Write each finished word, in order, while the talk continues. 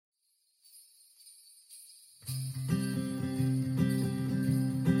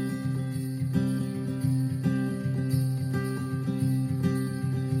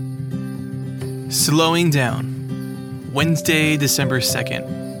Slowing down. Wednesday, December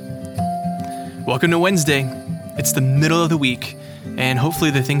 2nd. Welcome to Wednesday. It's the middle of the week, and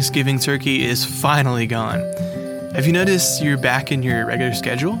hopefully the Thanksgiving turkey is finally gone. Have you noticed you're back in your regular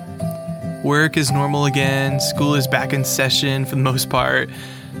schedule? Work is normal again, school is back in session for the most part,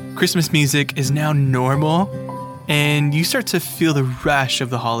 Christmas music is now normal, and you start to feel the rush of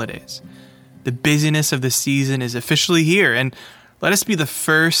the holidays. The busyness of the season is officially here, and let us be the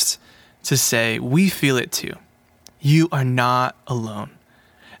first to say we feel it too. You are not alone.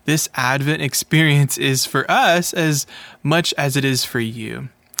 This Advent experience is for us as much as it is for you.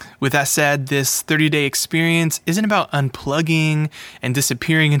 With that said, this 30-day experience isn't about unplugging and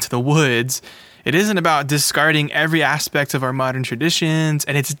disappearing into the woods. It isn't about discarding every aspect of our modern traditions,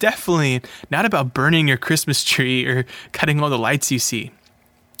 and it's definitely not about burning your Christmas tree or cutting all the lights you see.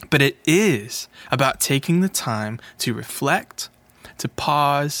 But it is about taking the time to reflect, to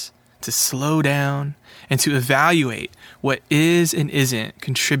pause, to slow down, and to evaluate what is and isn't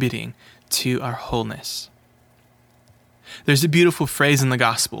contributing to our wholeness. There's a beautiful phrase in the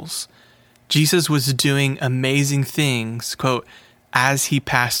Gospels. Jesus was doing amazing things, quote, as he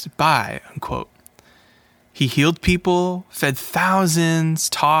passed by, unquote. He healed people, fed thousands,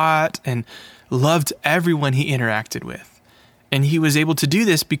 taught, and loved everyone he interacted with. And he was able to do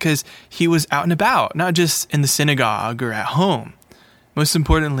this because he was out and about, not just in the synagogue or at home. Most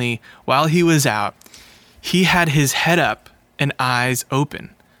importantly, while he was out, he had his head up and eyes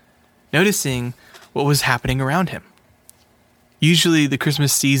open, noticing what was happening around him. Usually, the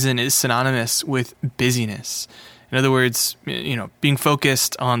Christmas season is synonymous with busyness. In other words, being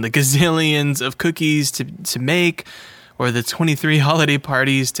focused on the gazillions of cookies to make or the 23 holiday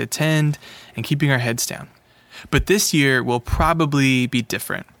parties to attend and keeping our heads down. But this year will probably be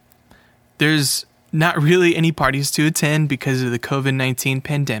different. There's not really any parties to attend because of the COVID-19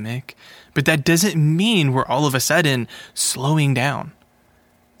 pandemic, but that doesn't mean we're all of a sudden slowing down.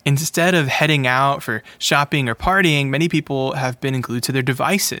 Instead of heading out for shopping or partying, many people have been glued to their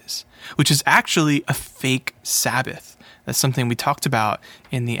devices, which is actually a fake Sabbath. That's something we talked about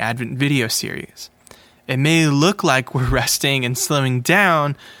in the Advent video series. It may look like we're resting and slowing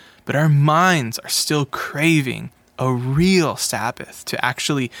down, but our minds are still craving a real Sabbath to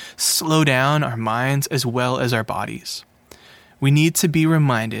actually slow down our minds as well as our bodies. We need to be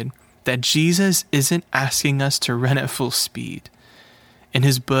reminded that Jesus isn't asking us to run at full speed. In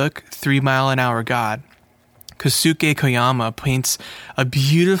his book, 3 Mile an Hour God, Kosuke Koyama paints a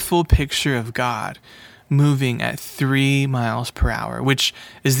beautiful picture of God moving at 3 miles per hour, which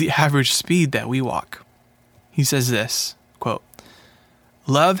is the average speed that we walk. He says this, quote,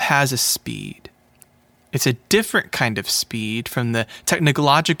 "Love has a speed. It's a different kind of speed from the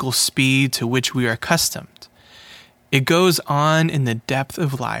technological speed to which we are accustomed. It goes on in the depth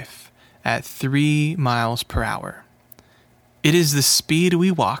of life at 3 miles per hour. It is the speed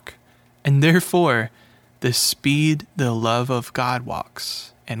we walk, and therefore the speed the love of God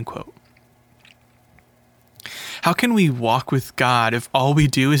walks." End quote. How can we walk with God if all we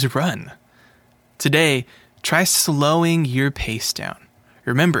do is run? Today, try slowing your pace down.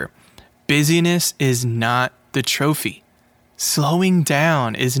 Remember, busyness is not the trophy. Slowing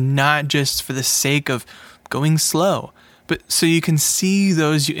down is not just for the sake of going slow, but so you can see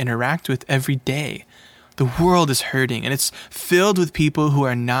those you interact with every day. The world is hurting, and it's filled with people who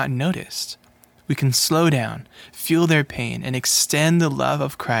are not noticed. We can slow down, feel their pain, and extend the love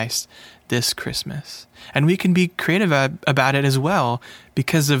of Christ this Christmas. And we can be creative about it as well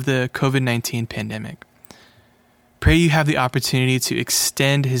because of the COVID-19 pandemic. Pray you have the opportunity to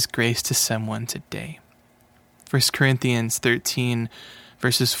extend his grace to someone today. 1 Corinthians 13,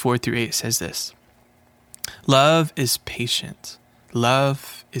 verses 4 through 8 says this, "Love is patient.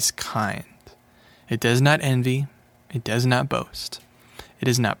 Love is kind. It does not envy. It does not boast. It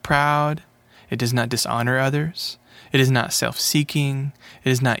is not proud. It does not dishonor others. It is not self-seeking. It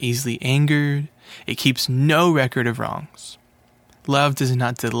is not easily angered. It keeps no record of wrongs. Love does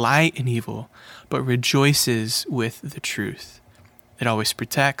not delight in evil, but rejoices with the truth. It always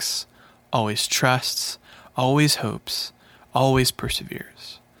protects, always trusts, always hopes, always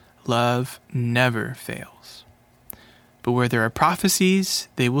perseveres. Love never fails. But where there are prophecies,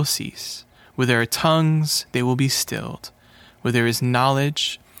 they will cease. Where there are tongues, they will be stilled. Where there is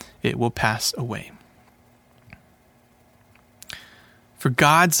knowledge, it will pass away." For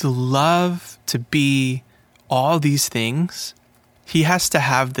God's love to be all these things, he has to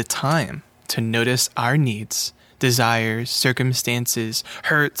have the time to notice our needs, desires, circumstances,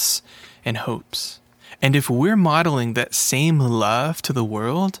 hurts, and hopes. And if we're modeling that same love to the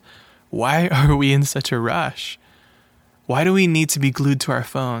world, why are we in such a rush? Why do we need to be glued to our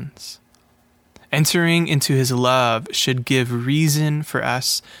phones? Entering into his love should give reason for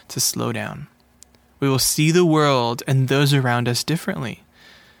us to slow down. We will see the world and those around us differently.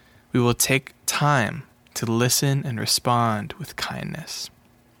 We will take time to listen and respond with kindness.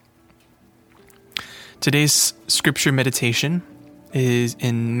 Today's scripture meditation is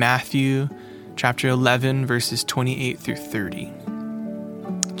in Matthew chapter 11, verses 28 through 30.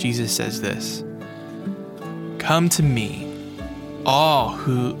 Jesus says this, "Come to me, all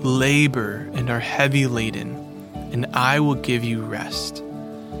who labor and are heavy laden, and I will give you rest.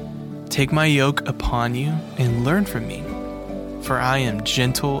 Take my yoke upon you and learn from me, for I am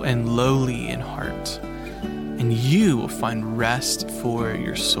gentle and lowly in heart, and you will find rest for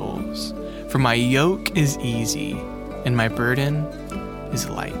your souls. For my yoke is easy, and my burden is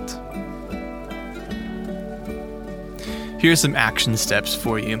light." Here are some action steps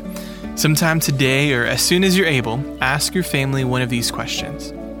for you. Sometime today, or as soon as you're able, ask your family one of these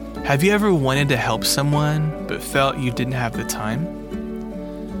questions. Have you ever wanted to help someone but felt you didn't have the time?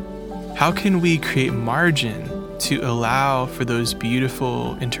 How can we create margin to allow for those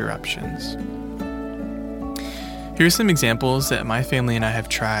beautiful interruptions? Here are some examples that my family and I have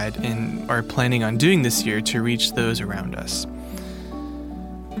tried and are planning on doing this year to reach those around us.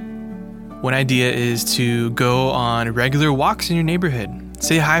 One idea is to go on regular walks in your neighborhood.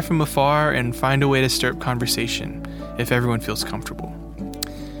 Say hi from afar and find a way to stir up conversation if everyone feels comfortable.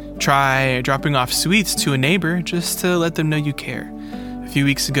 Try dropping off sweets to a neighbor just to let them know you care. A few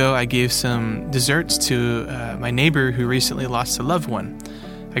weeks ago, I gave some desserts to my neighbor who recently lost a loved one.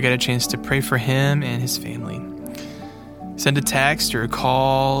 I got a chance to pray for him and his family. Send a text or a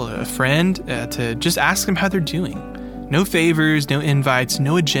call a friend to just ask them how they're doing. No favors, no invites,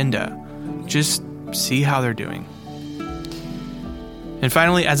 no agenda. Just see how they're doing. And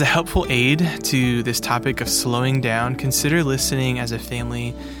finally, as a helpful aid to this topic of slowing down, consider listening as a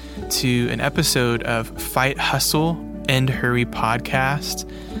family to an episode of Fight, Hustle, End, Hurry podcast.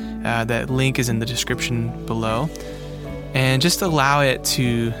 That link is in the description below. And just allow it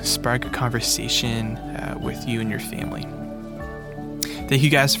to spark a conversation with you and your family. Thank you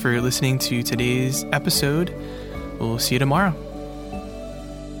guys for listening to today's episode. We'll see you tomorrow.